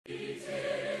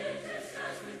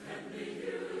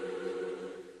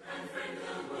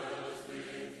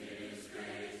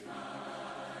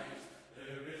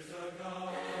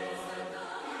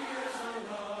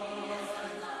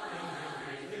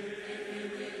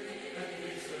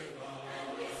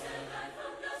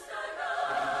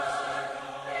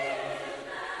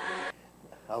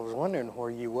was wondering where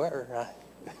you were.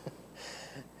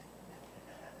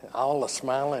 All the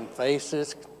smiling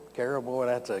faces. Carol, boy,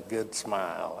 that's a good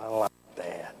smile. I like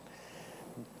that.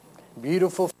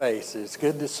 Beautiful faces.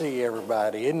 Good to see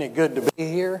everybody. Isn't it good to be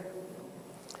here?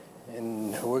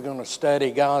 And we're going to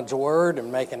study God's Word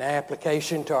and make an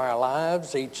application to our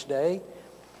lives each day.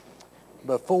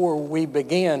 Before we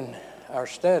begin our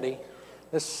study,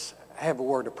 let's have a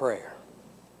word of prayer.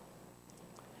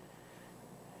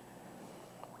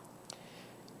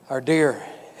 Our dear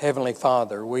Heavenly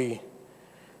Father, we are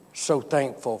so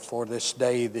thankful for this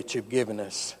day that you've given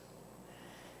us.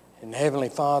 And Heavenly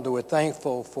Father, we're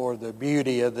thankful for the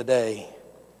beauty of the day.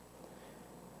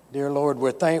 Dear Lord,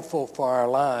 we're thankful for our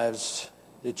lives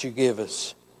that you give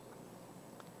us.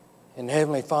 And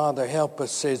Heavenly Father, help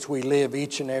us as we live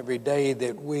each and every day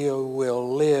that we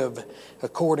will live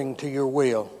according to your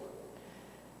will.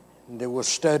 And that we'll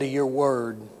study your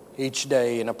word each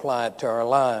day and apply it to our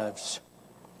lives.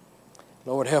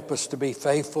 Lord, help us to be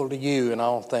faithful to you in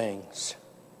all things.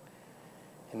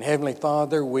 And Heavenly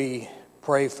Father, we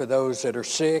pray for those that are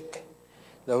sick,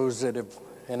 those that have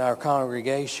in our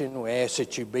congregation. We ask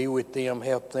that you be with them,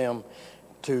 help them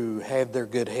to have their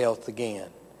good health again.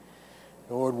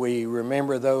 Lord, we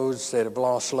remember those that have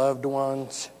lost loved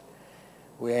ones.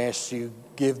 We ask you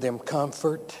give them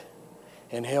comfort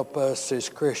and help us as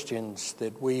Christians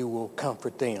that we will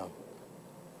comfort them.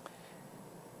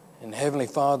 And Heavenly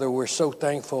Father, we're so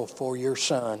thankful for your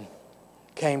Son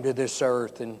came to this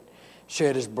earth and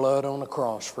shed his blood on the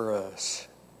cross for us.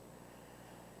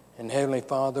 And Heavenly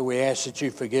Father, we ask that you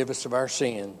forgive us of our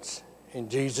sins. In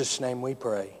Jesus' name we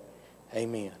pray.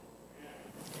 Amen.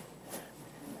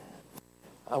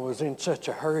 I was in such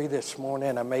a hurry this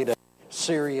morning, I made a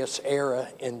serious error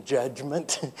in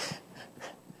judgment.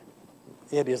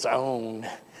 It is on.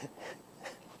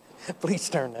 Please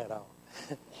turn that off.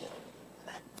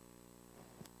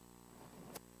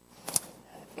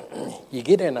 You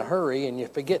get in a hurry and you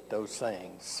forget those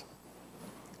things.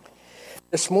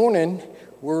 This morning,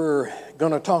 we're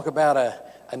going to talk about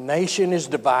a nation is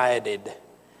divided.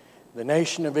 The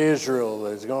nation of Israel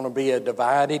is going to be a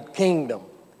divided kingdom.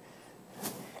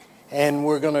 And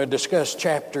we're going to discuss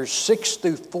chapters 6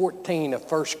 through 14 of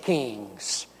 1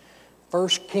 Kings. 1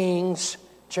 Kings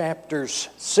chapters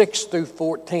 6 through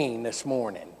 14 this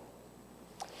morning.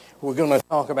 We're going to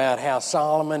talk about how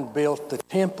Solomon built the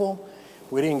temple.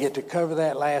 We didn't get to cover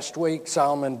that last week.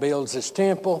 Solomon builds his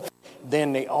temple.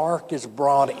 Then the ark is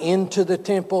brought into the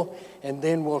temple. And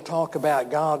then we'll talk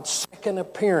about God's second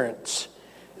appearance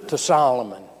to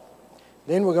Solomon.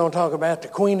 Then we're going to talk about the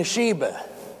Queen of Sheba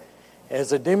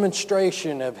as a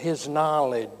demonstration of his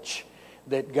knowledge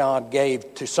that God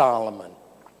gave to Solomon.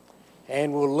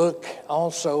 And we'll look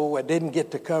also, I didn't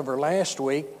get to cover last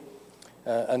week,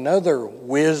 another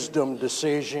wisdom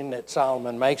decision that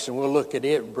Solomon makes, and we'll look at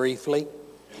it briefly.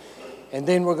 And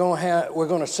then we're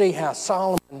going to see how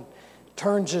Solomon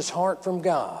turns his heart from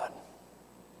God.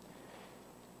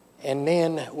 And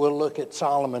then we'll look at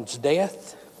Solomon's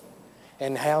death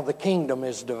and how the kingdom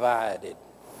is divided.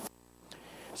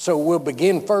 So we'll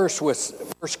begin first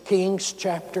with 1 Kings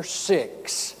chapter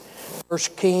 6. 1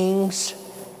 Kings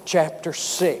chapter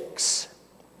 6.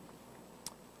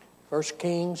 1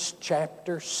 Kings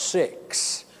chapter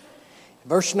 6.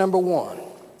 Verse number 1.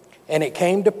 And it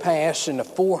came to pass in the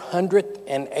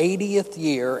 480th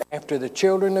year after the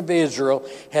children of Israel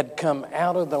had come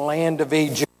out of the land of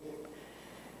Egypt.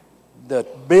 The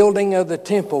building of the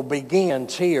temple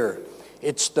begins here.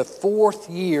 It's the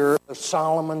 4th year of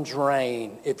Solomon's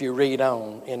reign, if you read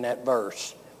on in that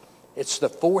verse. It's the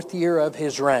 4th year of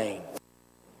his reign.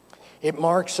 It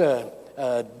marks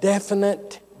a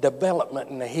definite development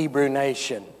in the Hebrew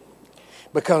nation.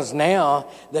 Because now,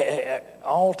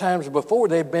 all times before,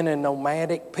 they've been a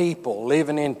nomadic people,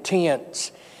 living in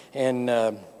tents.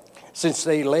 And since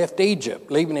they left Egypt,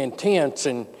 living in tents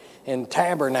and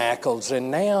tabernacles. And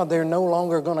now they're no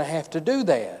longer going to have to do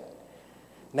that.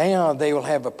 Now they will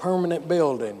have a permanent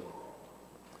building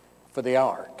for the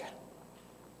ark.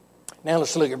 Now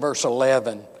let's look at verse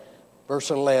 11.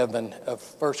 Verse 11 of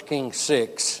 1 Kings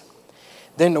 6.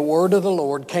 Then the word of the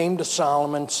Lord came to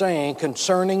Solomon, saying,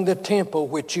 concerning the temple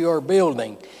which you are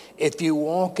building, if you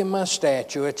walk in my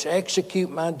statutes, execute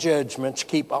my judgments,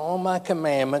 keep all my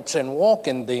commandments, and walk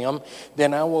in them,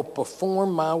 then I will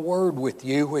perform my word with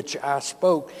you, which I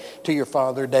spoke to your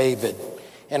father David.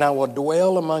 And I will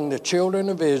dwell among the children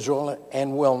of Israel,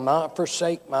 and will not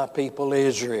forsake my people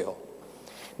Israel.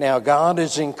 Now God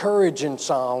is encouraging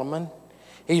Solomon.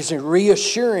 He's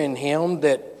reassuring him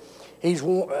that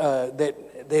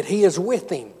that he is with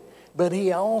him. But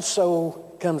he also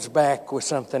comes back with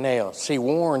something else. He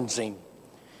warns him.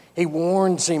 He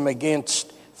warns him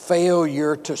against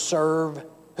failure to serve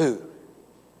who?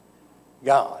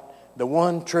 God, the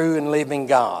one true and living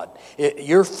God.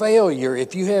 Your failure,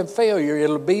 if you have failure,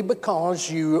 it'll be because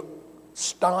you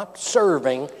stopped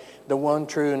serving the one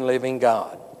true and living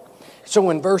God. So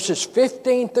in verses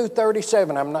 15 through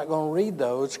 37, I'm not going to read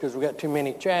those because we've got too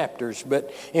many chapters,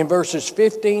 but in verses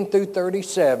 15 through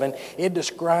 37, it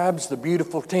describes the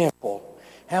beautiful temple,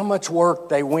 how much work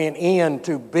they went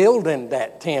into building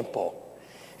that temple.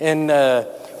 And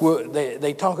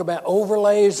they talk about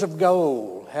overlays of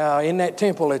gold, how in that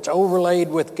temple it's overlaid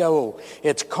with gold.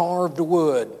 It's carved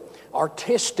wood,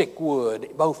 artistic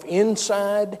wood, both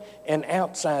inside and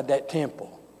outside that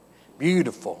temple.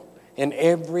 Beautiful in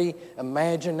every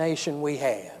imagination we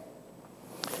have.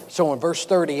 So in verse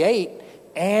 38,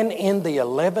 and in the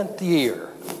 11th year.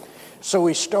 So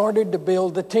he started to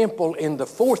build the temple in the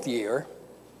 4th year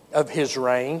of his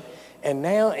reign. And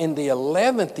now in the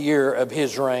 11th year of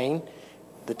his reign,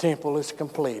 the temple is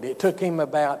complete. It took him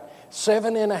about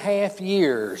 7.5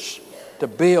 years to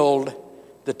build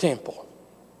the temple.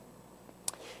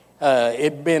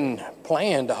 It'd been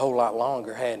planned a whole lot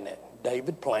longer, hadn't it?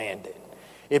 David planned it.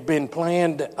 It'd been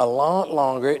planned a lot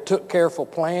longer. It took careful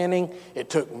planning. It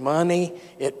took money.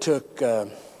 It took a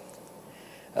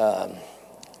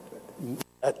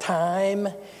time.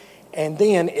 And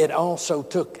then it also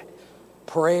took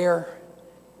prayer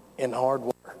and hard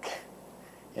work.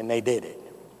 And they did it.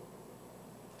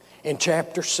 In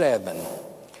chapter 7,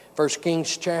 1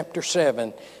 Kings chapter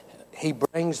 7, he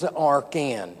brings the ark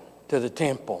in to the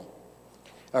temple.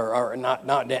 Or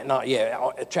not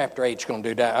yet. Chapter 8 is going to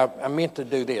do that. I meant to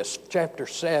do this. Chapter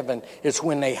 7 is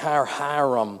when they hire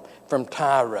Hiram from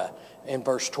Tyre in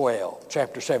verse 12.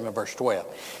 Chapter 7, verse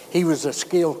 12. He was a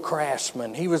skilled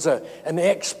craftsman. He was an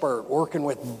expert working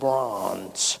with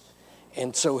bronze.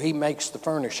 And so he makes the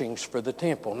furnishings for the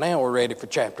temple. Now we're ready for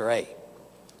chapter 8.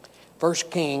 1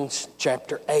 Kings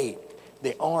chapter 8.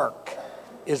 The ark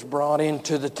is brought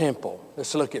into the temple.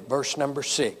 Let's look at verse number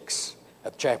 6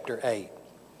 of chapter 8.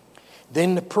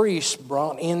 Then the priests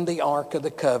brought in the ark of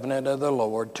the covenant of the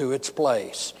Lord to its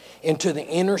place, into the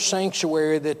inner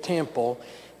sanctuary of the temple,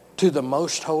 to the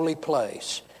most holy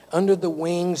place, under the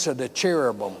wings of the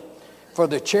cherubim. For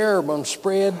the cherubim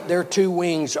spread their 2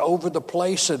 wings over the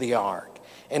place of the ark,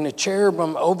 and the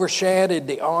cherubim overshadowed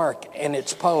the ark and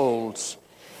its poles.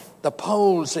 The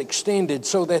poles extended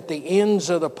so that the ends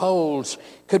of the poles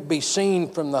could be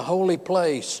seen from the holy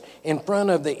place in front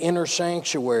of the inner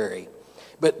sanctuary.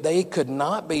 But they could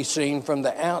not be seen from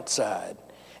the outside,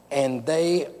 and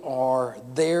they are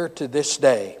there to this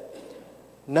day.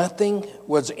 Nothing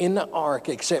was in the ark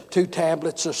except 2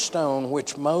 tablets of stone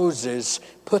which Moses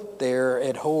put there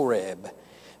at Horeb,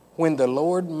 when the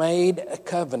Lord made a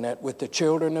covenant with the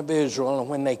children of Israel and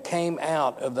when they came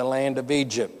out of the land of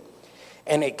Egypt.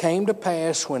 And it came to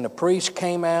pass when the priests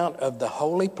came out of the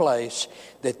holy place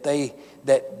that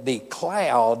the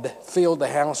cloud filled the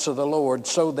house of the Lord,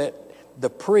 so that the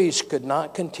priests could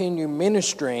not continue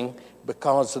ministering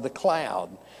because of the cloud.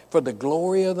 For the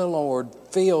glory of the Lord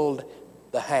filled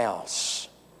the house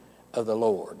of the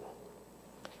Lord.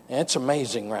 And that's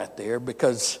amazing right there,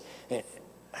 because I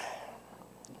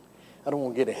don't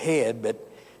want to get ahead, but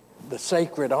the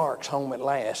sacred ark's home at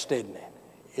last, isn't it?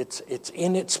 It's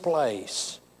in its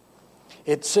place.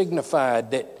 It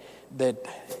signified that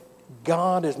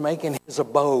God is making his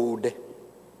abode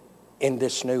in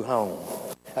this new home.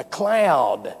 A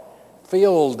cloud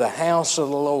filled the house of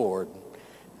the Lord.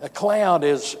 A cloud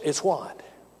is what?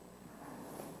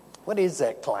 What is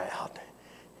that cloud?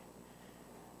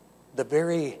 The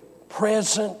very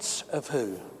presence of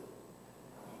who?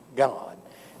 God.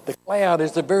 The cloud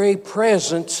is the very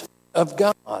presence of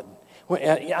God.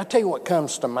 I tell you what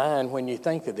comes to mind when you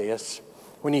think of this.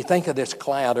 When you think of this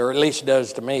cloud, or at least it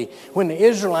does to me. When the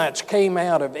Israelites came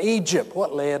out of Egypt,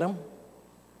 what led them?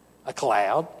 A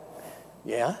cloud.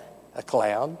 Yeah, a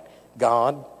cloud.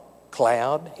 God,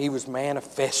 cloud. He was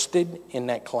manifested in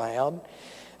that cloud.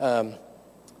 I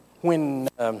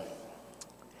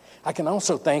can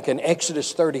also think in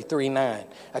Exodus 33:9,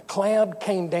 a cloud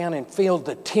came down and filled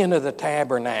the tent of the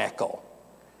tabernacle,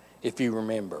 if you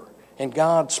remember. And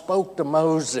God spoke to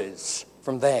Moses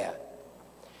from that.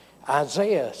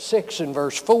 Isaiah 6 and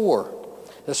verse 4,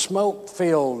 the smoke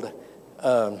filled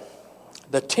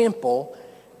the temple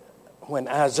when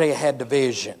Isaiah had the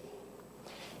vision.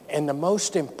 And the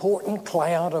most important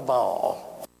cloud of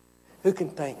all, who can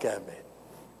think of it?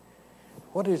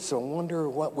 I wonder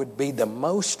what would be the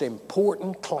most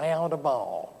important cloud of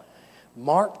all?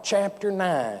 Mark chapter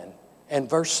 9 and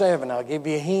verse 7, I'll give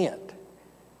you a hint.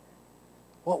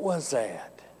 What was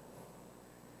that?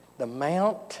 the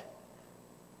Mount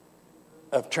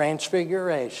of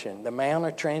Transfiguration. The Mount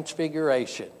of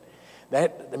Transfiguration.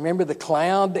 Remember the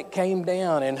cloud that came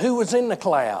down, and who was in the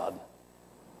cloud?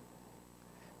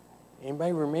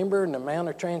 Anybody remember the Mount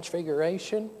of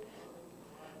Transfiguration?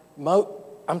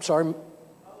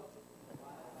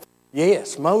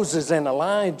 Yes, Moses and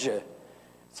Elijah.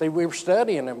 See, we were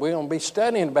studying, and we're going to be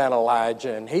studying about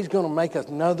Elijah, and he's going to make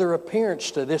another appearance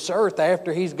to this earth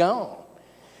after he's gone.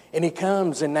 And he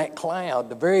comes in that cloud,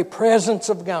 the very presence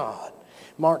of God.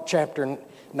 Mark chapter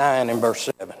 9 and verse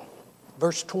 7.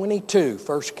 Verse 22,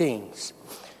 1 Kings.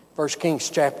 1 Kings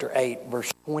chapter 8, verse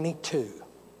 22.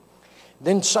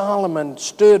 Then Solomon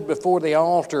stood before the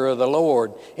altar of the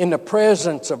Lord in the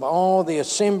presence of all the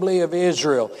assembly of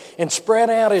Israel and spread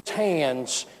out his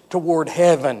hands toward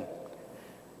heaven.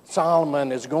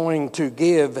 Solomon is going to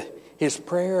give his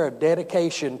prayer of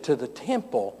dedication to the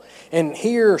temple. And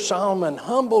here Solomon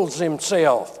humbles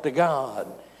himself to God.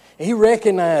 He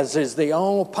recognizes the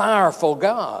all-powerful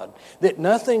God, that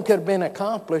nothing could have been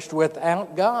accomplished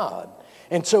without God.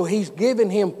 And so he's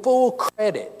giving him full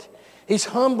credit. He's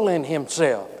humbling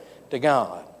himself to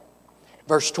God.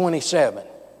 Verse 27,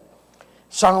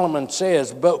 Solomon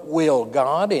says, "But will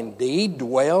God indeed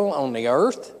dwell on the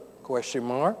earth?" Question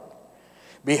mark.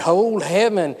 "Behold,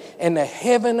 heaven and the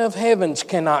heaven of heavens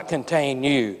cannot contain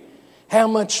you. How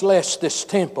much less this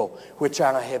temple which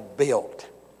I have built?"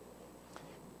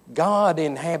 God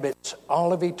inhabits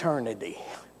all of eternity.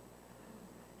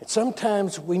 And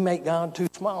sometimes we make God too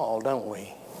small, don't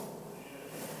we?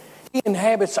 He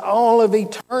inhabits all of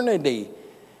eternity.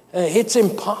 It's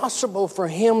impossible for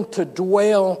him to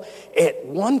dwell at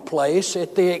one place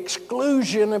at the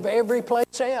exclusion of every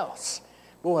place else.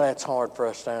 Boy, that's hard for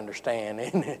us to understand,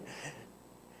 isn't it?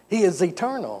 He is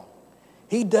eternal.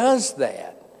 He does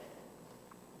that.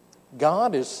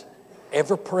 God is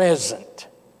ever present.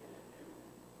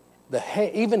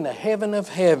 Even the heaven of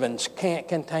heavens can't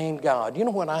contain God. You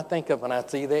know what I think of when I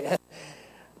see that?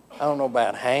 I don't know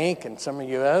about Hank and some of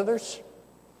you others.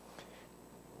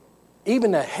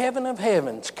 Even the heaven of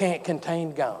heavens can't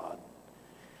contain God.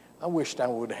 I wished I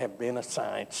would have been a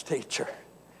science teacher.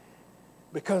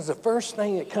 Because the first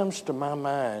thing that comes to my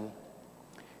mind,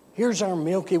 here's our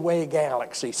Milky Way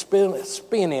galaxy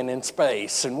spinning in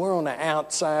space, and we're on the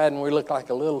outside, and we look like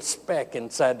a little speck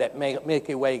inside that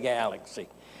Milky Way galaxy.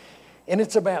 And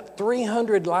it's about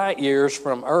 300 light years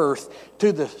from Earth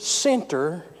to the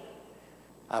center.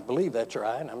 I believe that's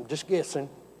right. I'm just guessing.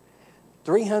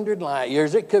 300 light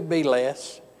years. It could be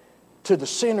less. To the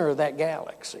center of that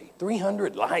galaxy.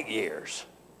 300 light years.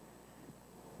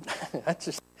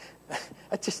 That's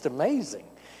just amazing.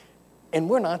 And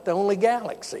we're not the only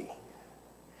galaxy.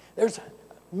 There's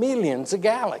millions of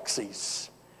galaxies.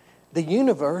 The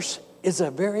universe is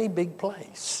a very big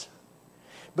place.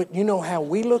 But you know how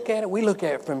we look at it? We look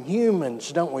at it from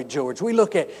humans, don't we, George? We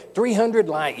look at 300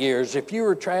 light years. If you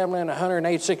were traveling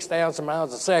 186,000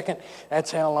 miles a second,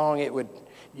 that's how long it would,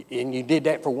 and you did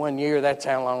that for 1 year, that's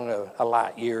how long a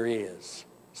light year is,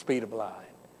 speed of light.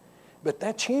 But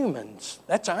that's humans.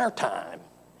 That's our time.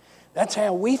 That's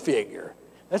how we figure.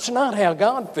 That's not how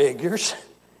God figures.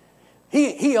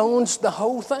 He owns the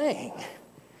whole thing.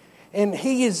 And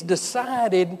he has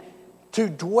decided to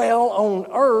dwell on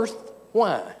earth.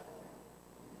 Why?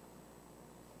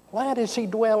 Why does he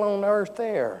dwell on earth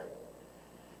there?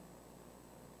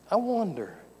 I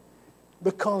wonder.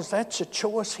 Because that's a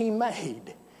choice he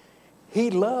made.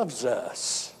 He loves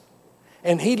us.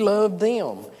 And he loved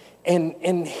them.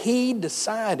 And he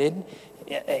decided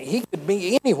he could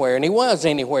be anywhere. And he was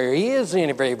anywhere. He is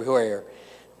everywhere.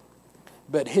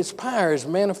 But his power is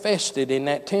manifested in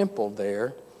that temple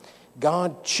there.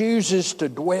 God chooses to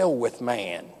dwell with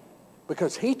man.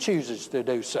 Because he chooses to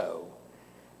do so.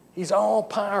 He's all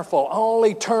powerful, all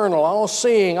eternal, all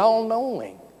seeing, all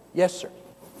knowing. Yes, sir. And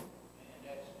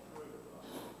that's true.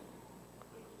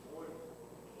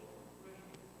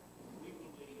 We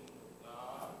believe that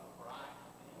God, Christ,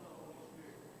 and the Holy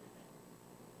Spirit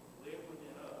live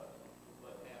within us,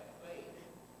 but have faith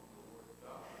in the Word of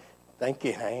God. Thank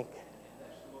you, Hank. And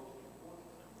that's the most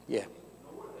important thing. Yeah.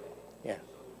 Ignore that. Yeah.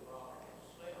 So we brought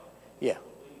ourselves. Yeah.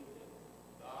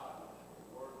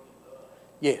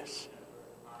 Yes.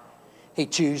 He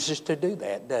chooses to do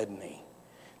that, doesn't he?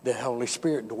 The Holy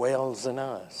Spirit dwells in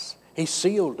us. He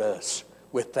sealed us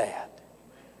with that.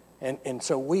 And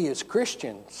so we as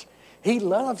Christians, he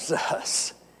loves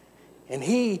us. And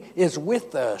he is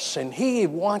with us. And he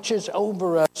watches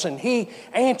over us. And he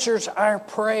answers our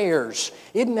prayers.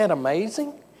 Isn't that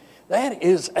amazing? That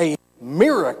is a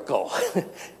miracle.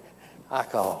 I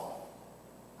call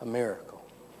a miracle.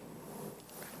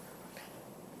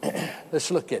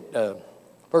 let's look at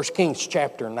 1 Kings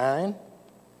chapter 9.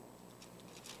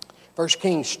 1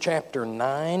 Kings chapter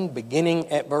 9, beginning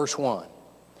at verse 1.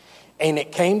 And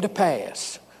it came to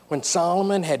pass, when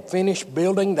Solomon had finished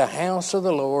building the house of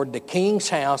the Lord, the king's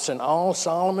house, and all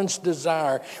Solomon's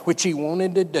desire, which he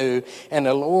wanted to do, and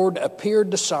the Lord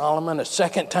appeared to Solomon a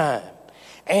second time,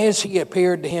 as he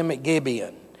appeared to him at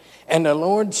Gibeon. And the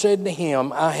Lord said to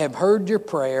him, I have heard your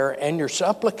prayer and your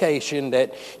supplication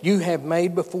that you have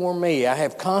made before me. I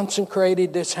have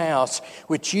consecrated this house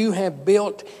which you have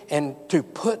built, and to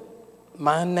put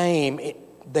my name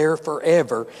there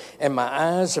forever, and my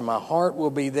eyes and my heart will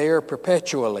be there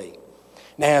perpetually.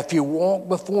 Now, if you walk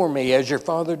before me as your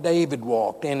father David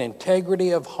walked, in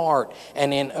integrity of heart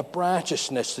and in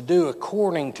uprightness, to do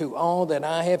according to all that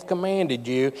I have commanded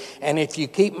you, and if you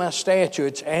keep my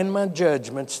statutes and my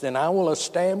judgments, then I will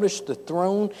establish the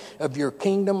throne of your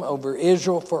kingdom over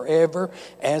Israel forever,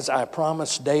 as I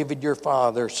promised David your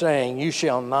father, saying, you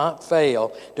shall not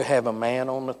fail to have a man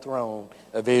on the throne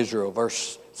of Israel.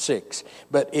 Verse 6.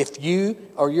 But if you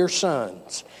or your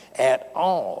sons at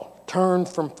all turn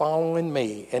from following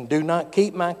me, and do not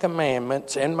keep my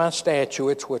commandments and my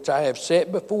statutes which I have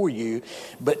set before you,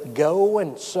 but go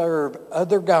and serve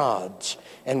other gods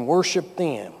and worship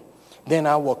them, then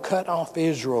I will cut off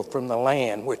Israel from the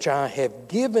land which I have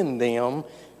given them,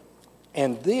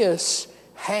 and this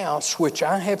house which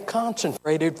I have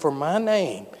consecrated for my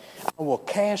name I will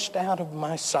cast out of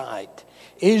my sight.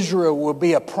 Israel will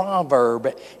be a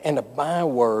proverb and a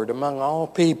byword among all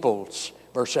peoples.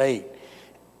 Verse 8.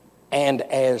 And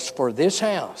as for this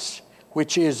house,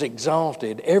 which is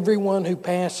exalted, everyone who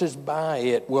passes by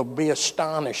it will be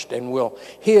astonished and will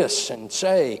hiss and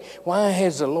say, why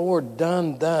has the Lord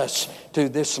done thus to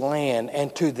this land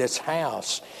and to this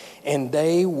house? And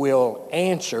they will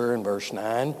answer in verse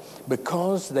 9,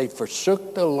 because they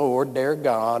forsook the Lord their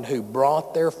God, who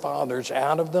brought their fathers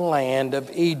out of the land of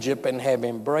Egypt, and have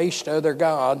embraced other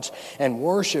gods and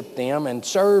worshipped them and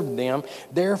served them.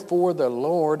 Therefore the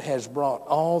Lord has brought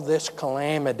all this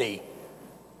calamity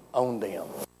on them.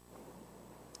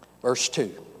 Verse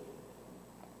 2.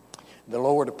 The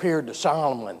Lord appeared to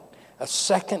Solomon a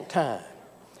second time,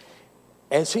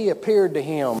 as he appeared to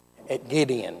him at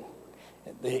Gibeon.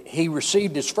 He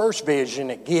received his first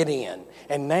vision at Gibeon,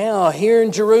 and now here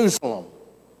in Jerusalem,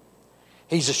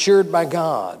 he's assured by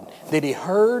God that he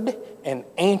heard and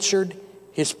answered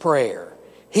his prayer.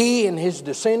 He and his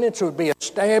descendants would be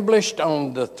established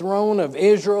on the throne of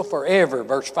Israel forever,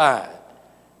 verse 5.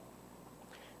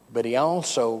 But he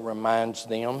also reminds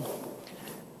them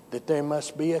that there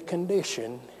must be a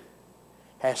condition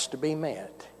has to be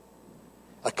met.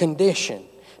 A condition.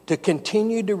 To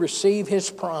continue to receive his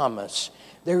promise,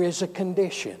 there is a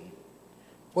condition.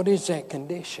 What is that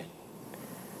condition?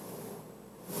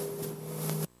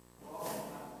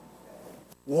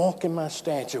 Walk in my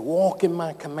statute, walk in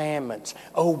my commandments,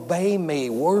 obey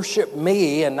me, worship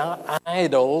me and not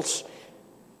idols,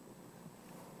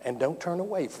 and don't turn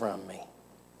away from me.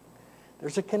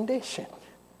 There's a condition.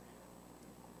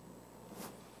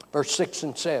 Verse 6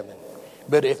 and 7.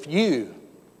 But if you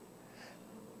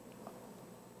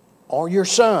or your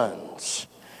sons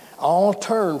all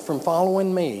turn from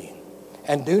following me,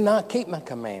 and do not keep my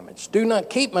commandments, do not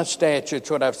keep my statutes,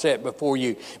 what I've set before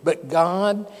you, but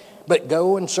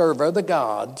go and serve other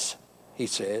gods, he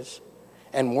says,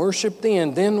 and worship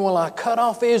them, then will I cut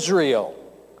off Israel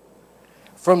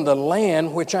from the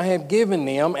land which I have given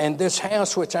them, and this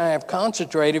house which I have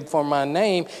consecrated for my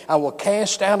name I will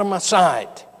cast out of my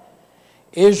sight.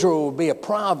 Israel will be a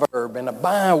proverb and a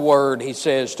byword, he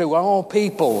says, to all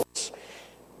peoples.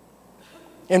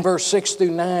 In verse 6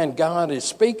 through 9, God is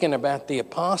speaking about the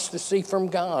apostasy from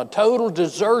God, total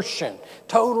desertion,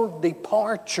 total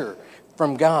departure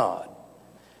from God.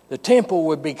 The temple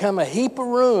would become a heap of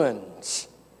ruins,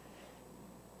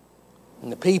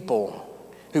 and the people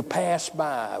who passed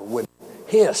by would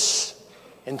hiss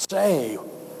and say,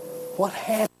 what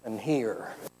happened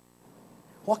here?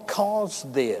 What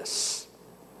caused this?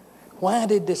 Why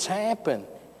did this happen?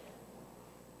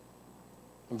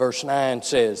 And verse 9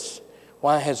 says,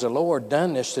 why has the Lord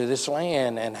done this to this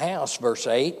land and house? Verse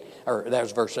 8, or that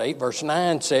was verse 8. Verse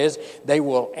 9 says, they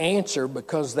will answer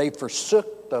because they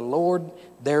forsook the Lord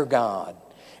their God.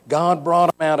 God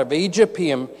brought them out of Egypt.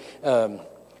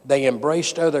 They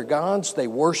embraced other gods. They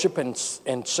worship and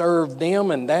served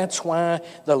them. And that's why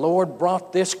the Lord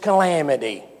brought this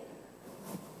calamity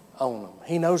on them.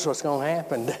 He knows what's going to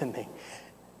happen, doesn't he?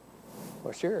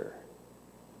 Well, sure.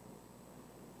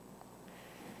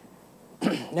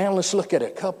 Now let's look at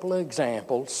a couple of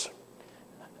examples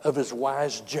of his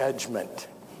wise judgment.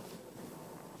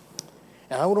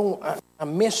 Now, I I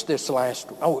missed this last.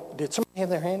 Oh, did somebody have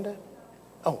their hand up?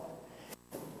 Oh,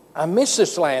 I missed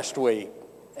this last week.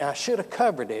 I should have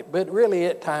covered it, but really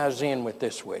it ties in with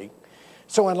this week.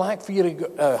 So I'd like for you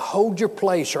to hold your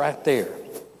place right there.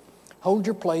 Hold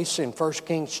your place in 1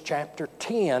 Kings chapter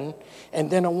 10, and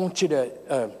then I want you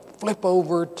to flip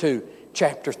over to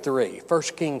chapter 3, 1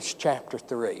 Kings chapter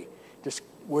 3.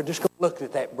 We're just going to look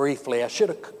at that briefly. I should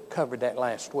have covered that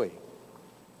last week.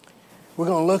 We're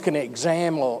going to look at an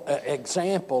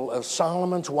example of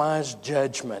Solomon's wise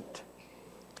judgment.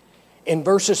 In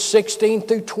verses 16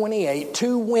 through 28,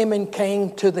 2 women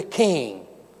came to the king.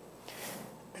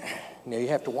 Now you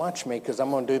have to watch me because I'm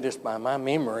going to do this by my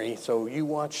memory, so you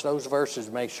watch those verses,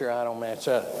 make sure I don't mess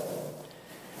up.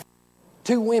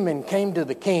 2 women came to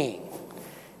the king.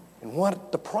 And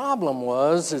what the problem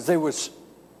was is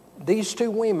these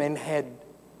 2 women had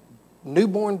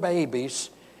newborn babies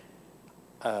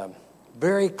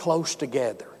very close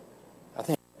together. I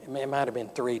think it might have been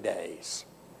 3 days.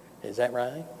 Is that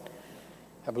right?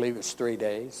 I believe it's 3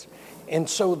 days. And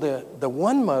so the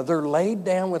one mother laid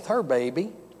down with her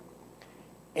baby,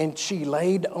 and she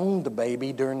laid on the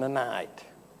baby during the night.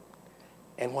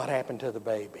 And what happened to the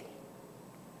baby?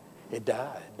 It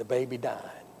died. The baby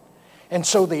died. And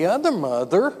so the other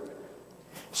mother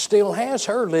still has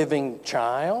her living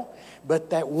child,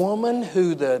 but that woman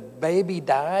who the baby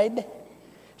died,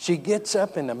 she gets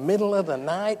up in the middle of the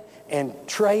night and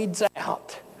trades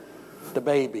out the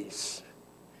babies.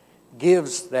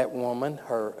 Gives that woman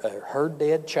her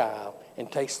dead child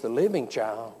and takes the living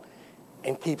child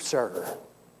and keeps her.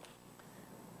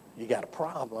 You got a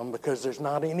problem because there's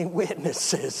not any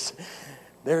witnesses.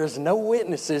 There's no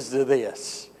witnesses to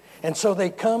this. And so they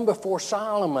come before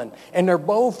Solomon, and they're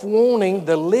both wanting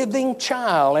the living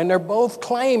child, and they're both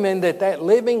claiming that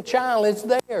living child is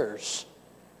theirs.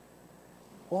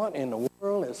 What in the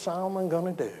world is Solomon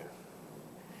going to do?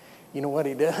 You know what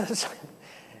he does?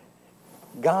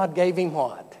 God gave him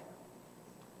what?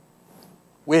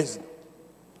 Wisdom.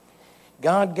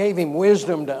 God gave him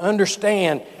wisdom to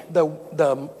understand the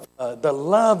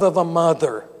love of a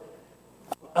mother.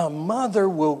 A mother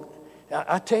will,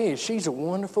 I tell you, she's a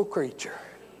wonderful creature.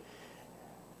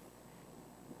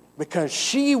 Because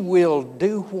she will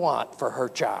do what for her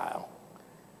child?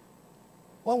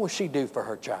 What will she do for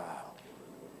her child?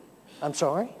 I'm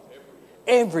sorry?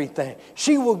 Everything.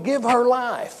 She will give her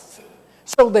life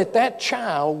so that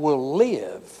child will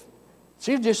live.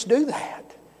 She'll just do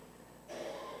that.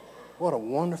 What a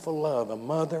wonderful love a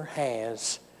mother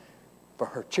has for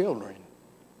her children.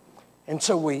 And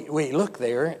so we look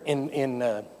there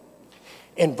in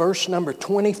verse number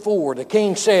 24. The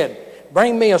king said,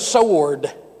 "Bring me a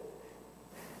sword."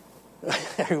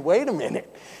 Wait a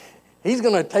minute. He's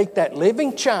going to take that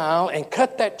living child and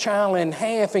cut that child in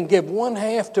half and give one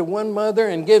half to one mother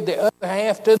and give the other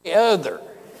half to the other.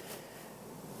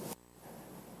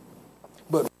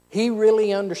 But he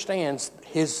really understands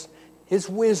his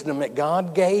wisdom that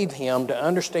God gave him to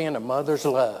understand a mother's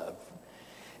love.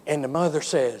 And the mother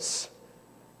says,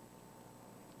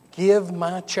 "Give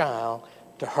my child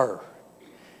to her.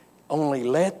 Only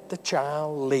let the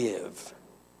child live.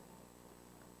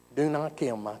 Do not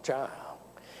kill my child."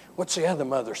 What's the other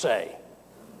mother say?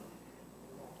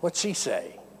 What's she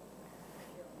say?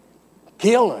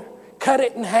 Kill her. Cut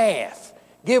it in half.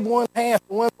 Give one half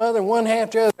to one mother and one half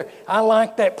to the other. I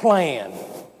like that plan.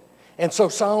 And so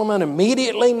Solomon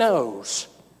immediately knows,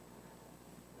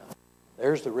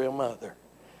 there's the real mother.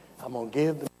 I'm going to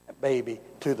give that baby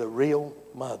to the real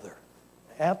mother.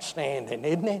 Outstanding,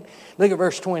 isn't it? Look at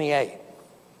verse 28.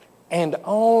 And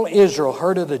all Israel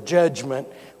heard of the judgment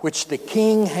which the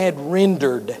king had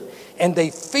rendered, and they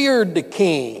feared the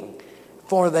king,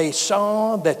 for they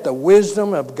saw that the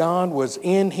wisdom of God was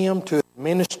in him to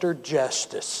administer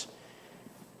justice.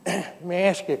 Let me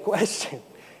ask you a question.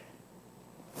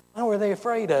 Why were they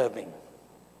afraid of him?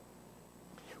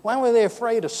 Why were they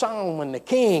afraid of Solomon the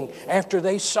king after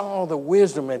they saw the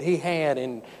wisdom that he had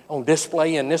on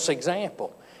display in this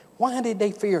example? Why did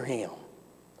they fear him?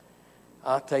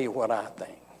 I'll tell you what I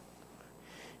think.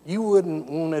 You wouldn't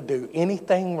want to do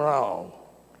anything wrong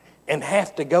and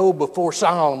have to go before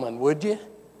Solomon, would you?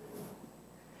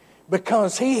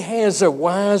 Because he has a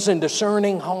wise and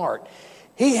discerning heart.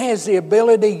 He has the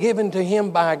ability given to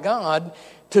him by God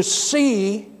to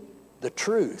see the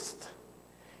truth.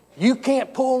 You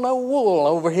can't pull no wool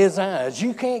over his eyes.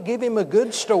 You can't give him a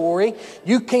good story.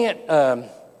 You can't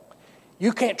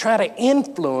try to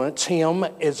influence him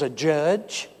as a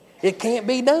judge. It can't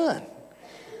be done.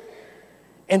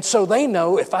 And so they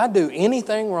know if I do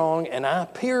anything wrong and I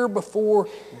appear before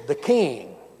the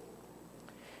king,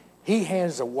 he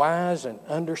has a wise and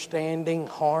understanding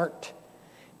heart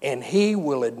and he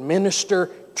will administer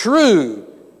true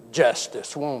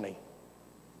justice, won't he?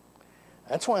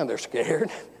 That's why they're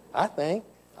scared, I think.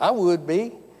 I would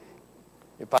be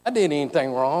if I did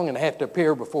anything wrong and have to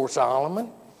appear before Solomon.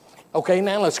 Okay,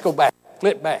 now let's go back,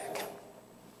 flip back.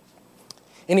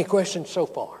 Any questions so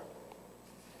far?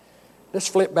 Let's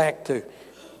flip back to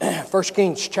 1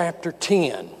 Kings chapter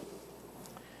 10.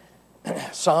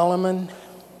 Solomon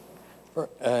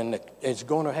is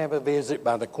going to have a visit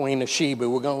by the Queen of Sheba.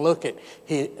 We're going to look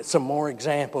at some more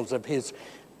examples of his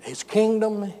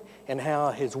kingdom and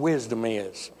how his wisdom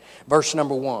is. Verse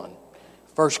number 1.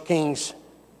 1 Kings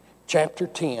chapter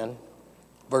 10,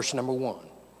 verse number 1.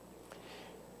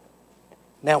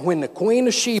 Now when the Queen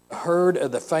of Sheba heard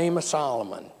of the fame of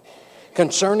Solomon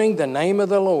concerning the name of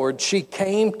the Lord, she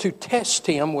came to test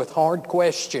him with hard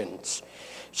questions.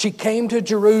 She came to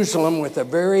Jerusalem with a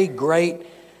very great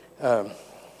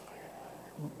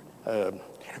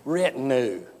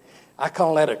retinue. I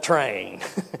call that a train.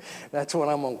 That's what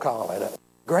I'm going to call it. A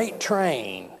great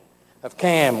train of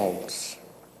camels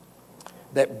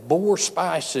that bore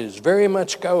spices, very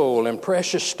much gold and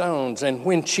precious stones. And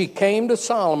when she came to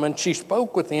Solomon, she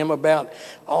spoke with him about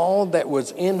all that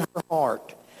was in her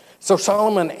heart. So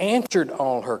Solomon answered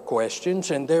all her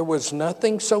questions, and there was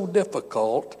nothing so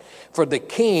difficult for the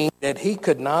king that he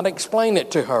could not explain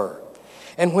it to her.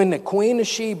 And when the Queen of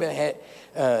Sheba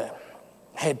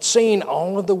had seen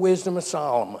all of the wisdom of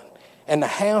Solomon, and the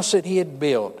house that he had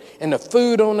built, and the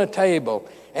food on the table,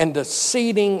 and the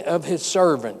seating of his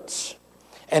servants,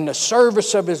 and the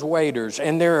service of his waiters,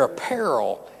 and their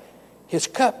apparel, his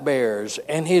cupbearers,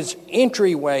 and his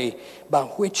entryway by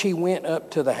which he went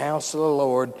up to the house of the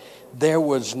Lord, there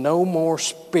was no more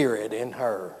spirit in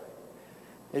her.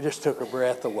 It just took her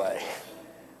breath away.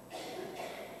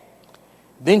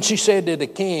 Then she said to the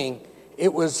king,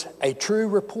 it was a true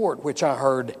report which I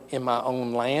heard in my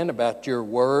own land about your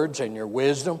words and your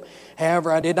wisdom.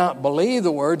 However, I did not believe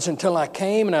the words until I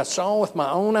came and I saw with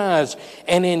my own eyes,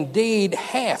 and indeed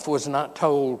half was not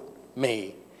told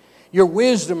me. Your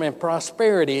wisdom and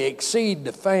prosperity exceed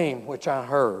the fame which I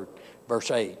heard. Verse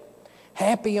 8.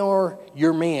 Happy are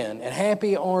your men and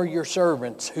happy are your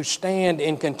servants who stand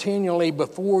in continually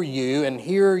before you and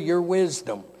hear your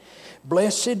wisdom.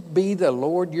 Blessed be the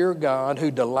Lord your God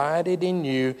who delighted in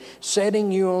you,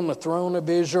 setting you on the throne of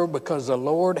Israel, because the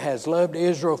Lord has loved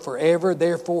Israel forever.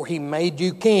 Therefore he made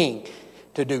you king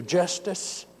to do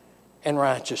justice and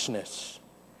righteousness.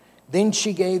 Then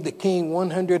she gave the king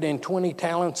 120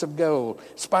 talents of gold,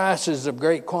 spices of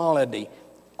great quantity,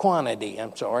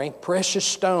 precious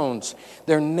stones.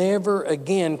 There never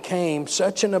again came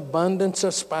such an abundance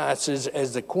of spices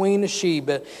as the Queen of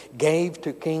Sheba gave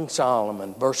to King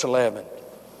Solomon. Verse 11.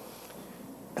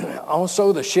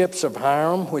 Also the ships of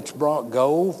Hiram, which brought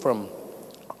gold from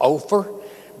Ophir,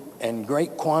 and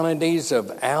great quantities of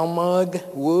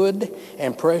almug wood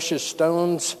and precious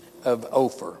stones of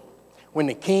Ophir. When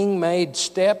the king made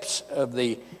steps of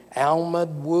the almug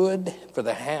wood for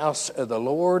the house of the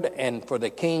Lord and for the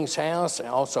king's house, and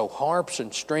also harps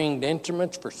and stringed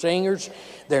instruments for singers,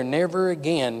 there never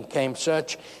again came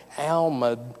such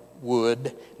almug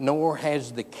wood, nor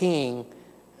has the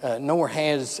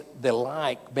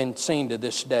like been seen to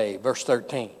this day. Verse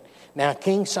 13. Now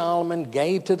King Solomon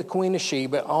gave to the Queen of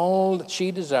Sheba all that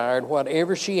she desired,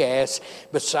 whatever she asked,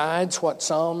 besides what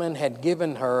Solomon had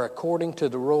given her according to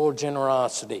the royal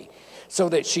generosity, so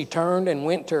that she turned and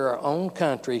went to her own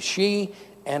country, she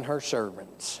and her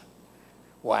servants.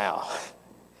 Wow.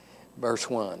 Verse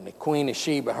 1, the Queen of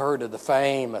Sheba heard of the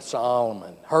fame of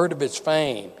Solomon, heard of his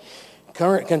fame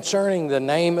concerning the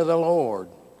name of the Lord,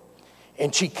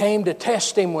 and she came to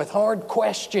test him with hard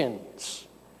questions.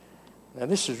 Now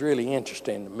this is really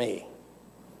interesting to me.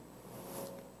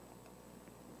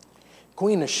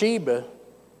 Queen of Sheba,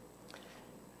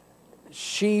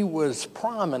 she was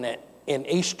prominent in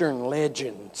Eastern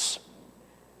legends.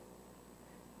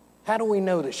 How do we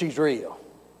know that she's real?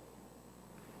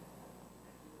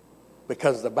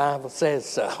 Because the Bible says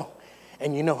so.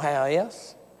 And you know how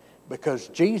else? Because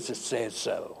Jesus says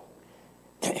so.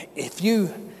 If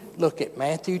you look at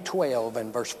Matthew 12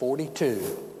 and verse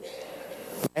 42,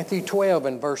 Matthew 12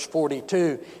 and verse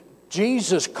 42,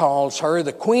 Jesus calls her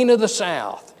the Queen of the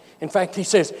South. In fact, he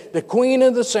says, the Queen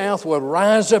of the South will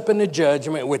rise up in the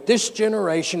judgment with this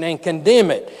generation and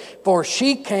condemn it. For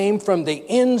she came from the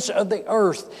ends of the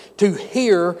earth to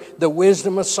hear the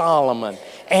wisdom of Solomon.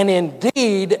 And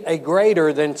indeed, a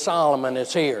greater than Solomon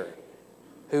is here.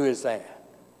 Who is that?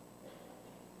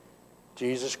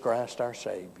 Jesus Christ our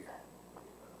Savior.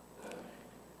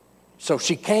 So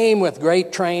she came with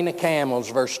great train of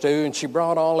camels, verse 2, and she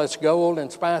brought all its gold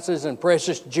and spices and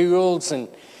precious jewels,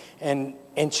 and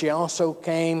she also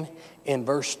came in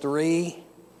verse 3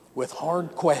 with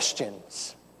hard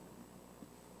questions.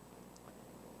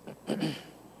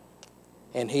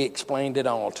 And he explained it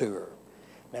all to her.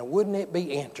 Now, wouldn't it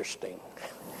be interesting?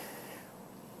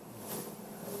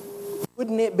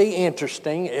 Wouldn't it be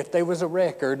interesting if there was a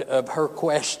record of her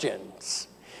questions?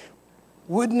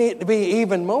 Wouldn't it be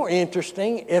even more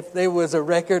interesting if there was a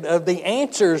record of the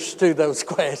answers to those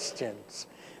questions?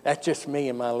 That's just me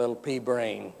and my little pea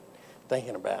brain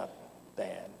thinking about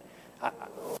that.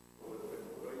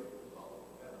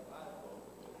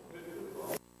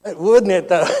 Wouldn't it,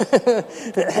 though?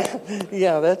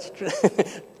 Yeah, that's true.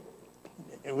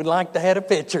 We'd like to have a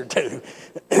picture, too.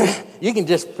 You can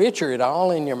just picture it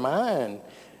all in your mind.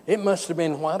 It must have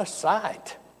been what a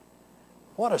sight.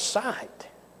 What a sight.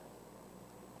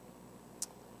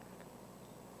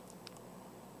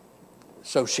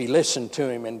 So she listened to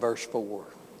him in verse 4.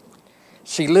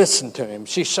 She listened to him.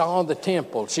 She saw the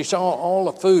temple. She saw all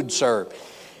the food served.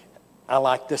 I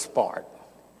like this part.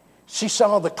 She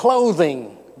saw the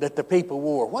clothing that the people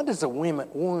wore. What does a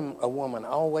woman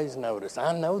always notice?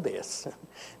 I know this.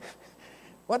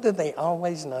 What do they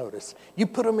always notice? You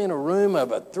put them in a room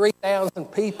of 3,000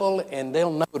 people and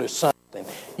they'll notice something.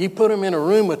 You put them in a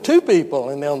room of 2 people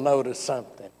and they'll notice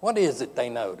something. What is it they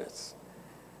notice?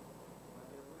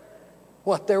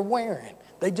 What they're wearing.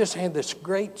 They just have this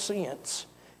great sense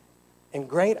and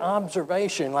great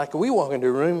observation. Like we walk into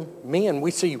a room, men,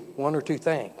 we see 1 or 2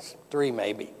 things, 3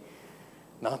 maybe.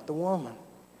 Not the woman.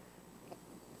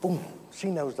 Boom,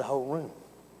 she knows the whole room.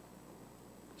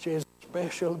 She has a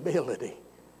special ability.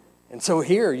 And so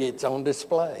here it's on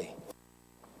display.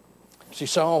 She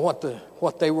saw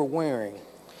what they were wearing.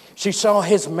 She saw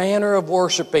his manner of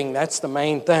worshiping. That's the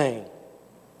main thing.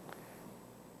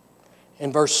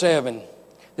 In verse 7,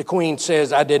 the queen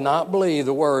says, I did not believe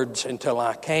the words until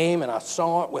I came and I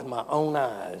saw it with my own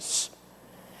eyes.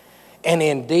 And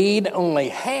indeed, only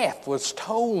half was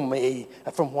told me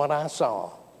from what I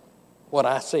saw, what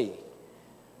I see.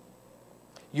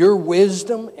 Your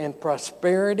wisdom and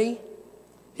prosperity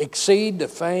exceed the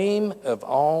fame of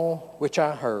all which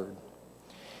I heard.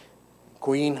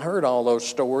 Queen heard all those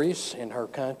stories in her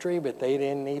country, but they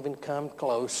didn't even come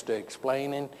close to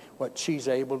explaining what she's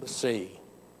able to see.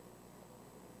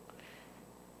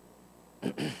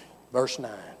 Verse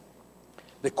 9.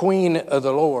 The queen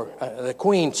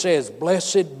says,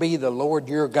 blessed be the Lord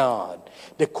your God.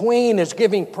 The queen is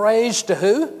giving praise to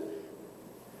who?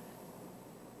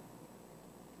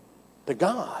 To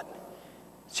God.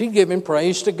 She's giving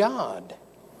praise to God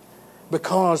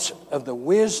because of the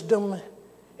wisdom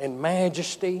and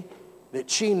majesty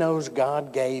that she knows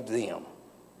God gave them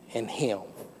and him.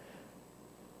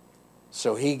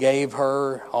 So he gave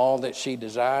her all that she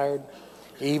desired,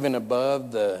 even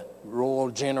above the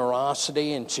royal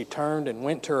generosity, and she turned and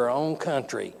went to her own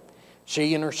country,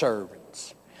 she and her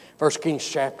servants. 1 Kings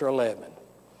chapter 11.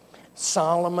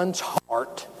 Solomon's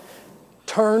heart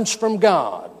turns from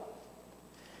God.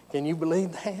 Can you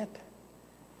believe that?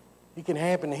 It can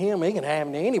happen to him. It can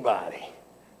happen to anybody.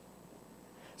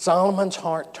 Solomon's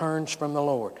heart turns from the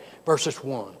Lord. Verses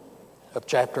 1 of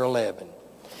chapter 11.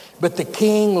 But the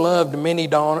king loved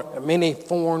many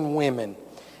foreign women,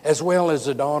 as well as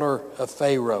the daughter of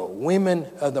Pharaoh, women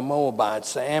of the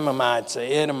Moabites, the Ammonites, the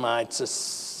Edomites, the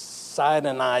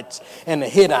Sidonites, and the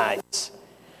Hittites,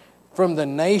 from the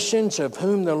nations of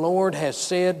whom the Lord has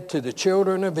said to the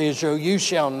children of Israel, you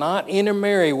shall not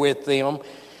intermarry with them,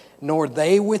 nor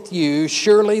they with you.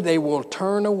 Surely they will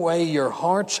turn away your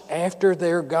hearts after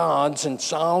their gods. And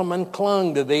Solomon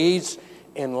clung to these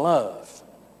in love.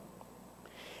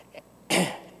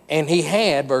 And he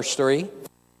had, verse 3,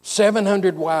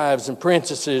 700 wives and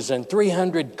princesses and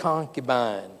 300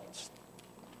 concubines.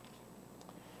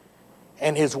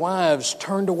 And his wives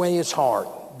turned away his heart.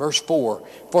 Verse 4,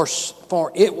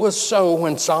 for it was so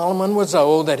when Solomon was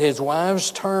old that his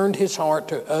wives turned his heart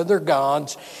to other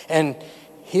gods, and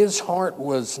his heart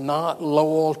was not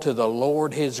loyal to the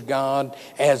Lord his God,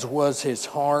 as was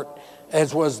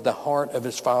the heart of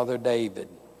his father David.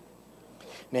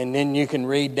 And then you can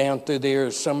read down through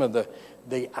there some of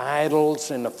the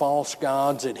idols and the false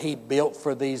gods that he built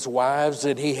for these wives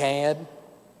that he had.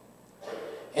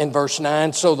 In verse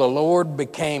 9, so the Lord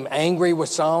became angry with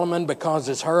Solomon because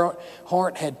his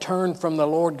heart had turned from the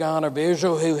Lord God of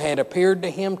Israel, who had appeared to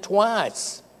him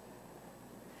twice.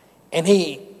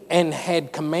 And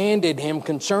had commanded him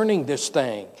concerning this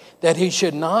thing, that he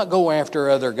should not go after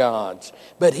other gods.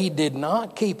 But he did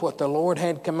not keep what the Lord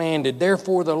had commanded.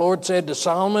 Therefore the Lord said to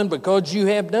Solomon, because you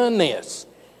have done this,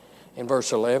 in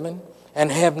verse 11,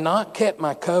 and have not kept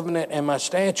my covenant and my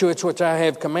statutes which I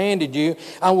have commanded you,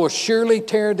 I will surely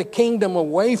tear the kingdom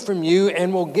away from you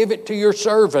and will give it to your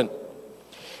servant.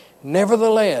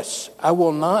 Nevertheless, I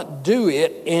will not do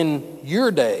it in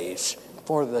your days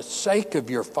for the sake of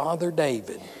your father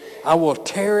David. I will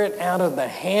tear it out of the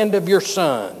hand of your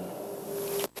son.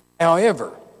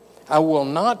 However, I will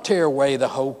not tear away the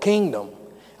whole kingdom.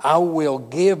 I will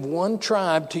give one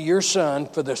tribe to your son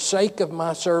for the sake of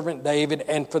my servant David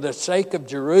and for the sake of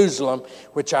Jerusalem,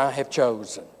 which I have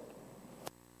chosen.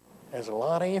 There's a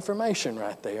lot of information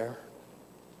right there.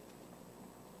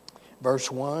 Verse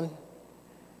 1,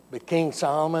 but King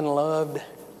Solomon loved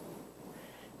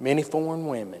many foreign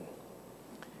women.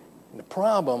 And the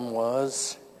problem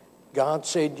was, God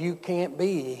said you can't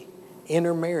be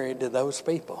intermarried to those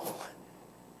people.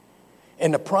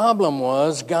 And the problem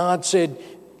was, God said,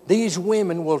 these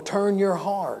women will turn your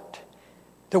heart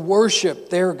to worship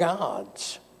their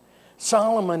gods.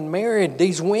 Solomon married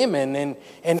these women,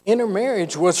 and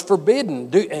intermarriage was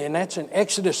forbidden. And that's in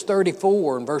Exodus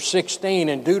 34 and verse 16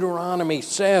 and Deuteronomy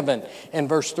 7 and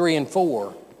verse 3 and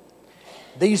 4.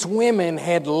 These women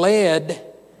had led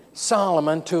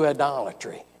Solomon to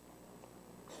idolatry.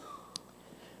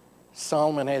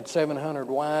 Solomon had 700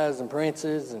 wives and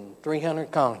princes and 300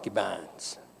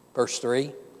 concubines. Verse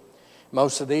 3.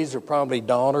 Most of these are probably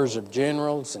daughters of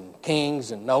generals and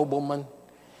kings and noblemen.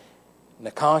 And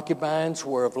the concubines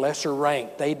were of lesser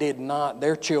rank.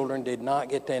 Their children did not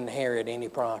get to inherit any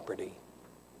property.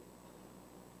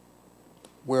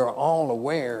 We're all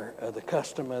aware of the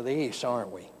custom of the East,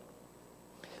 aren't we?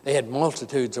 They had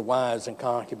multitudes of wives and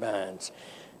concubines.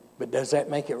 But does that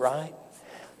make it right?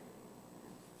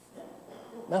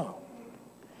 No.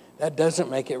 That doesn't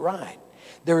make it right.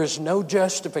 There is no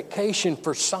justification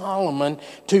for Solomon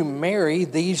to marry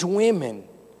these women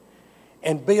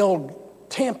and build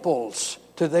temples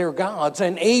to their gods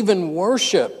and even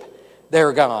worship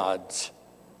their gods.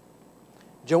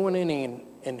 Joining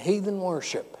in heathen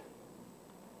worship.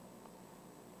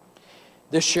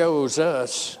 This shows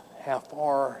us how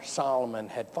far Solomon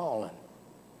had fallen.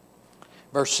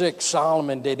 Verse 6,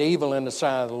 Solomon did evil in the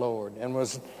sight of the Lord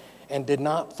and did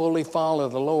not fully follow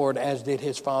the Lord as did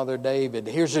his father David.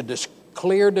 Here's a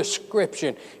clear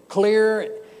description,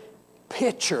 clear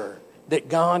picture that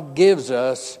God gives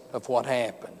us of what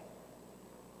happened.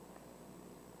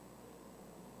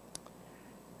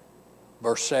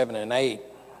 Verse 7 and 8,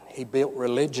 he built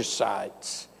religious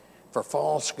sites for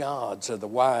false gods of the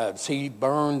wives. He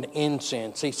burned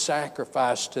incense. He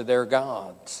sacrificed to their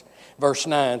gods. Verse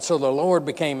 9, so the Lord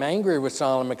became angry with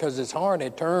Solomon because his heart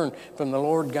had turned from the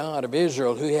Lord God of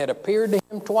Israel, who had appeared to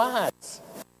him twice.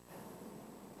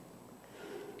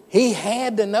 He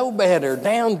had to know better.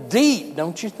 Down deep,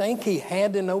 don't you think he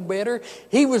had to know better?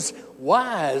 He was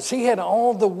wise. He had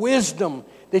all the wisdom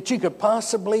that you could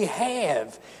possibly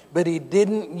have. But he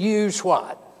didn't use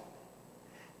what?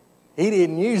 He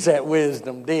didn't use that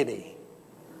wisdom, did he?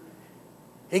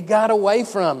 It got away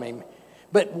from him.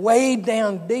 But way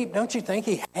down deep, don't you think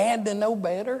he had to know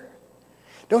better?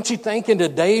 Don't you think in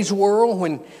today's world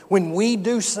when we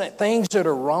do things that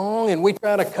are wrong and we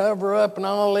try to cover up and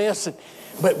all this,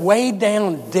 but way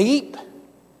down deep,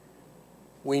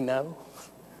 we know.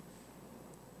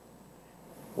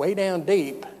 Way down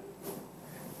deep,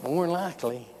 more than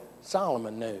likely,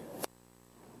 Solomon knew.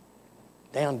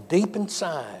 Down deep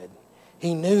inside,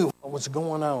 he knew what was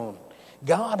going on.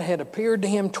 God had appeared to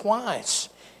him twice.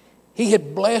 He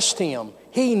had blessed him.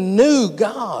 He knew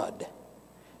God.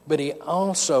 But he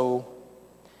also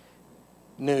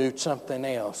knew something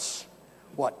else.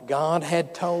 What God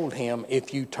had told him,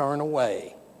 if you turn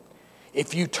away.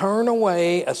 If you turn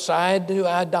away aside to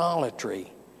idolatry.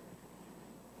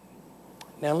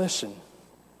 Now listen.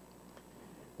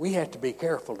 We have to be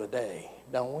careful today,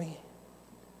 don't we?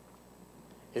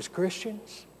 As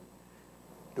Christians,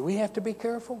 do we have to be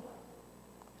careful?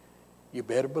 You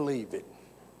better believe it.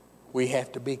 We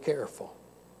have to be careful.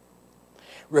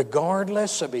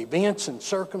 Regardless of events and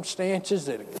circumstances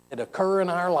that occur in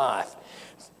our life,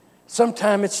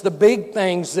 sometimes it's the big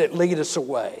things that lead us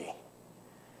away.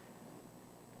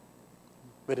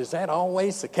 But is that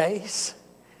always the case?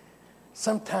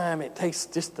 Sometimes it takes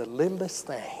just the littlest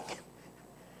thing.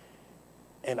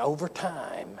 And over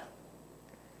time,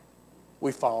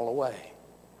 we fall away.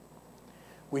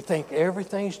 We think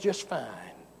everything's just fine.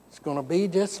 It's going to be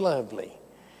just lovely.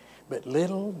 But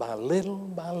little by little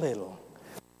by little,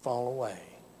 fall away.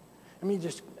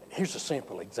 Here's a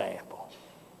simple example.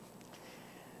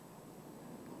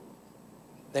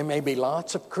 There may be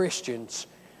lots of Christians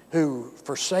who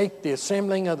forsake the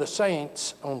assembling of the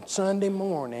saints on Sunday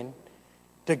morning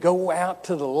to go out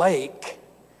to the lake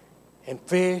and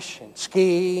fish and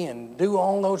ski and do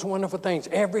all those wonderful things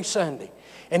every Sunday.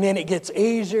 And then it gets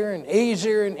easier and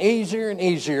easier and easier and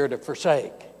easier to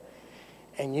forsake.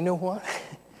 And you know what?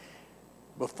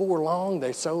 Before long,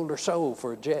 they sold their soul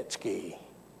for a jet ski.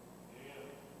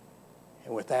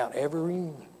 And without ever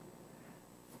even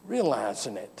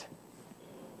realizing it.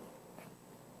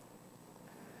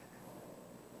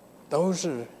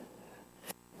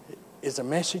 Is a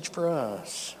message for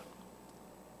us.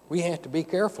 We have to be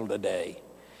careful today.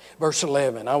 Verse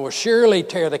 11, I will surely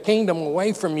tear the kingdom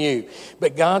away from you,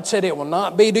 but God said it will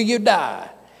not be till you die.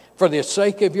 For the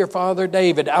sake of your father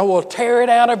David, I will tear it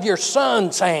out of your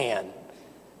son's hand.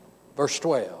 Verse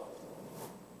 12.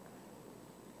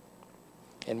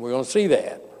 And we're going to see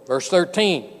that. Verse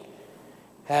 13.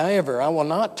 However, I will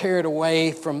not tear it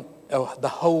away from the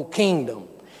whole kingdom.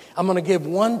 I'm going to give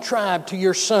one tribe to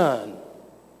your son.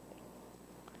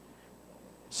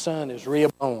 Son is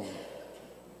Rehoboam.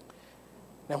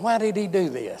 Now, why did he do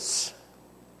this?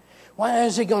 Why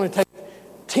is he going to take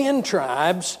 10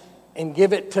 tribes and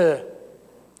give it to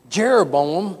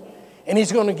Jeroboam, and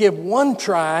he's going to give one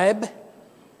tribe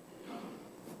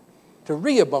to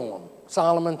Rehoboam,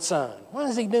 Solomon's son? Why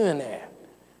is he doing that?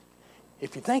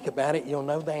 If you think about it, you'll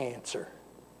know the answer.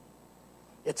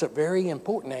 It's a very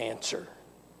important answer.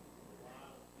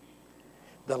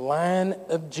 The line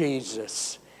of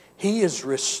Jesus. He is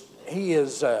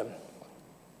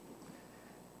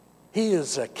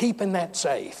keeping that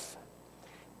safe.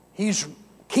 He's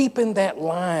keeping that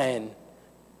line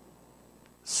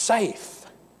safe.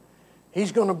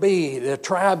 He's going to be the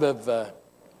tribe of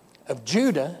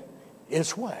Judah.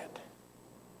 Is what?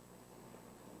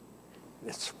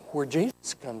 It's where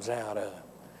Jesus comes out of.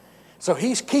 So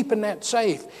he's keeping that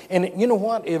safe. And you know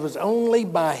what? It was only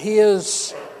by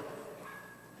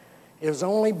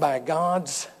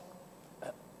God's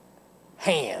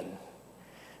hand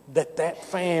that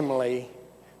family,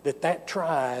 that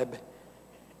tribe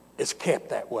is kept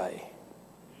that way.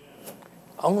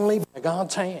 Only by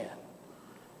God's hand.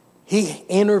 He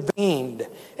intervened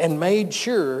and made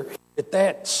sure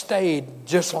that stayed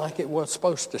just like it was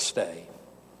supposed to stay.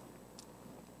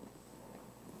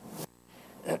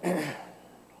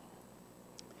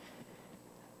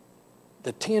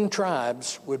 The 10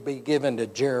 tribes would be given to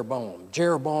Jeroboam.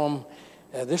 Jeroboam,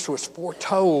 this was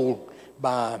foretold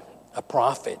by a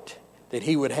prophet that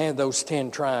he would have those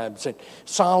 10 tribes. And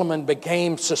Solomon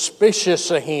became suspicious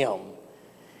of him.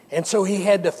 And so he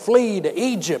had to flee to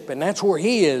Egypt, and that's where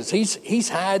he is. He's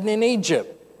hiding in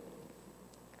Egypt.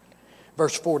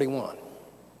 Verse 41.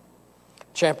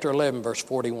 Chapter 11, verse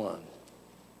 41.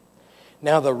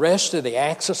 Now the rest of the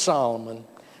acts of Solomon,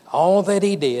 all that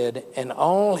he did, and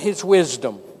all his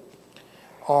wisdom,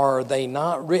 are they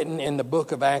not written in the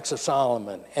book of Acts of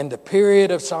Solomon? And the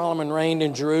period of Solomon reigned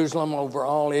in Jerusalem over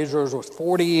all Israel was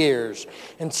 40 years.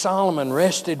 And Solomon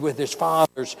rested with his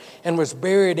fathers and was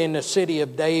buried in the city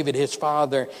of David his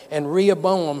father. And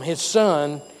Rehoboam his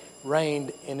son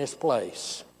reigned in his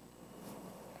place.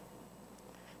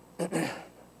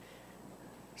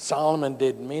 Solomon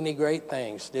did many great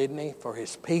things, didn't he, for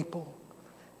his people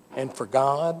and for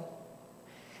God.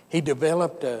 He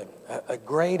developed a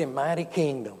great and mighty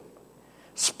kingdom,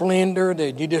 splendor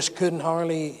that you just couldn't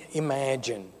hardly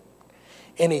imagine.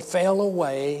 And he fell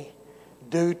away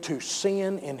due to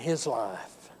sin in his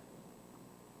life.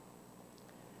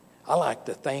 I like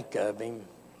to think of him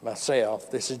myself,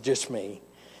 this is just me.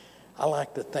 I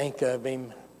like to think of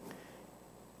him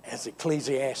as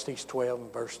Ecclesiastes 12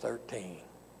 and verse 13.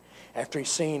 After he's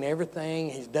seen everything,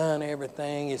 he's done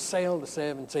everything, he's sailed the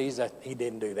 7 seas, he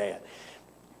didn't do that.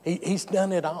 He's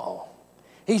done it all.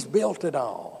 He's built it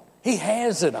all. He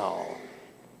has it all.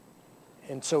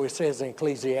 And so it says in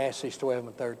Ecclesiastes 12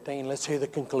 and 13, let's hear the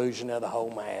conclusion of the whole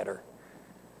matter.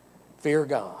 Fear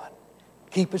God.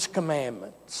 Keep his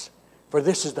commandments. For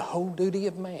this is the whole duty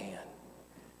of man.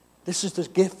 This is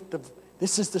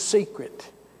the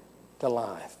secret to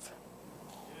life.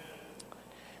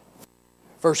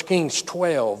 1 Kings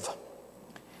 12,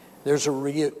 there's a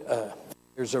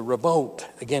revolt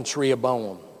against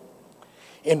Rehoboam.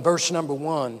 In verse number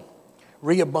 1,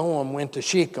 Rehoboam went to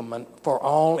Shechem, for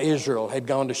all Israel had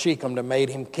gone to Shechem to make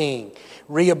him king.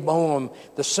 Rehoboam,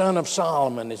 the son of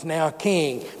Solomon, is now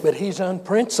king, but he's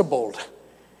unprincipled.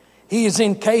 He is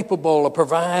incapable of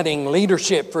providing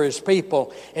leadership for his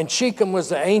people. And Shechem was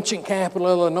the ancient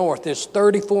capital of the north. It's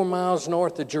 34 miles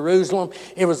north of Jerusalem.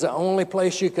 It was the only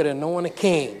place you could anoint a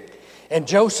king. And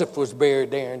Joseph was buried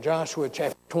there in Joshua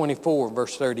chapter 24,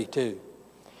 verse 32.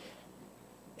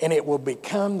 And it will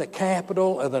become the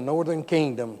capital of the northern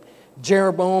kingdom,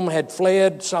 Jeroboam had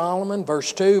fled Solomon,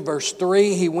 verse 2. Verse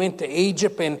 3, he went to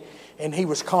Egypt and he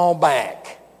was called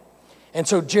back. And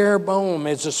so Jeroboam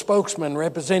is a spokesman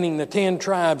representing the 10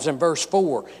 tribes in verse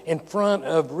 4 in front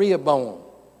of Rehoboam.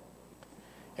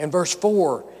 In verse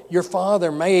 4, your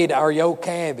father made our yoke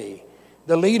heavy.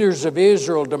 The leaders of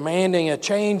Israel demanding a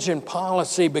change in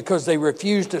policy because they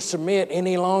refused to submit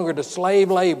any longer to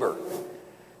slave labor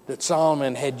that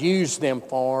Solomon had used them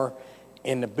for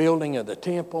in the building of the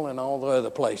temple and all the other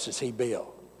places he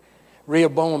built.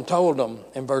 Rehoboam told them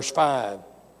in verse 5,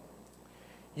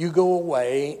 you go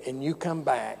away and you come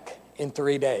back in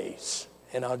 3 days,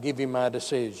 and I'll give you my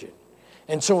decision.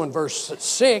 And so in verse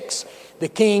 6, the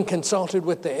king consulted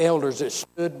with the elders that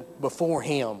stood before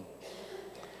him.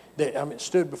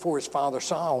 Stood before his father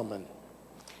Solomon.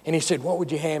 And he said, what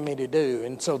would you have me to do?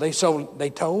 And so they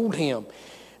told him,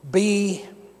 be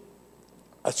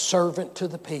a servant to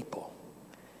the people.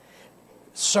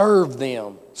 Serve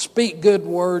them. Speak good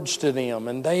words to them,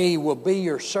 and they will be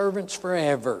your servants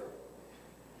forever.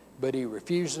 But he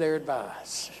refused their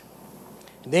advice.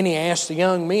 And then he asked the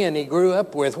young men he grew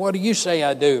up with, what do you say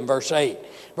I do? In verse 8.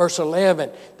 Verse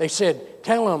 11, they said,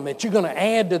 tell them that you're going to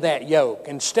add to that yoke.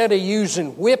 Instead of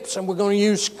using whips, and we're going to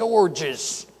use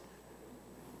scourges.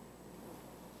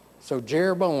 So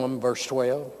Jeroboam, verse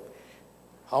 12,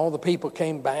 all the people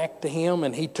came back to him,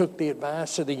 and he took the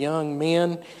advice of the young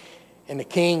men. And the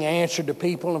king answered the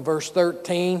people in verse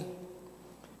 13,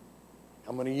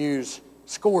 I'm going to use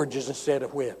scourges instead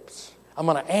of whips. I'm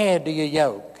going to add to your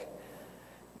yoke.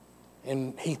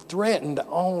 And he threatened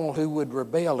all who would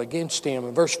rebel against him.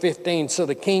 In verse 15, so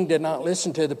the king did not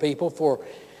listen to the people, for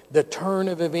the turn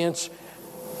of events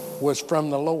was from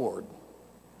the Lord,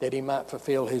 that he might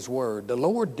fulfill his word. The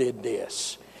Lord did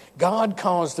this. God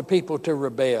caused the people to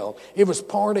rebel. It was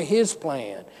part of his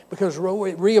plan, because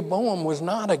Rehoboam was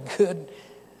not a good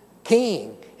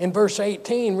king. In verse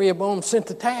 18, Rehoboam sent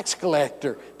the tax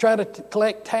collector, tried to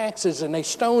collect taxes, and they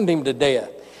stoned him to death.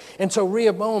 And so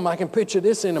Rehoboam, I can picture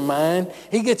this in mind,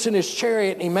 he gets in his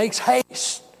chariot and he makes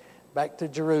haste back to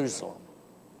Jerusalem.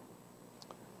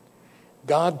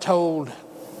 God told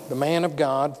the man of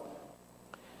God,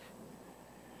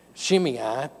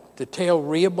 Shimei, to tell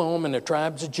Rehoboam and the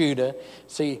tribes of Judah,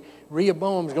 see,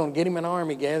 Rehoboam's going to get him an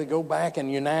army together, go back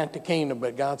and unite the kingdom.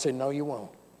 But God said, no, you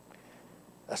won't.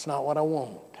 That's not what I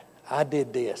want. I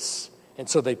did this. And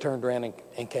so they turned around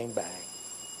and came back.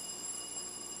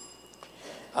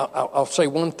 I'll say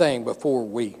one thing before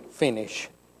we finish.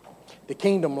 The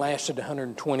kingdom lasted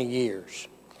 120 years.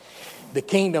 The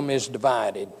kingdom is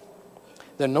divided.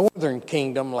 The northern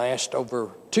kingdom lasts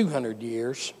over 200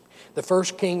 years. The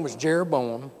first king was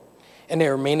Jeroboam, and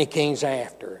there were many kings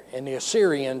after, and the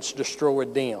Assyrians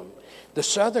destroyed them. The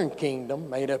southern kingdom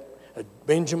made up of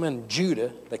Benjamin,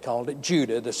 Judah, they called it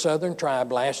Judah. The southern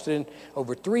tribe lasted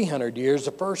over 300 years.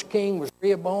 The first king was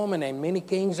Rehoboam, and then many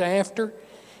kings after,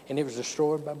 and it was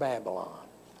destroyed by Babylon.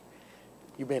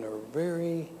 You've been a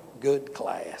very good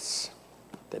class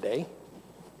today.